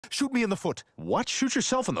Shoot me in the foot. What? Shoot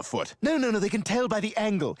yourself in the foot? No, they can tell by the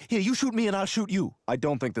angle. Here, you shoot me and I'll shoot you. I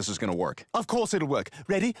don't think this is gonna work. Of course it'll work.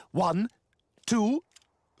 Ready? 1, 2,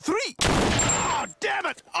 3. Oh, damn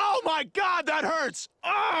it! Oh my God, that hurts!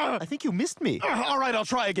 I think you missed me. All right, I'll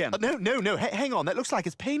try again. No. Hang on. That looks like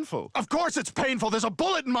it's painful. Of course it's painful. There's a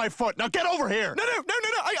bullet in my foot. Now get over here. No.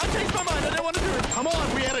 I changed my mind. I don't want to do it. Come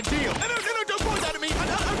on, we had a deal. No. Don't point that at me.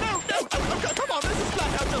 No. Come on. This is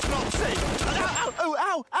flat out just not safe.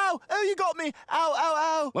 Ow. Oh, you got me.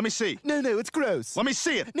 Ow. Let me see. No, it's gross. Let me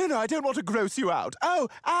see it. No, I don't want to gross you out. Ow.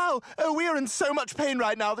 Oh, we are in so much pain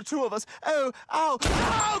right now, the two of us. Oh, ow.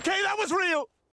 Okay, that was real.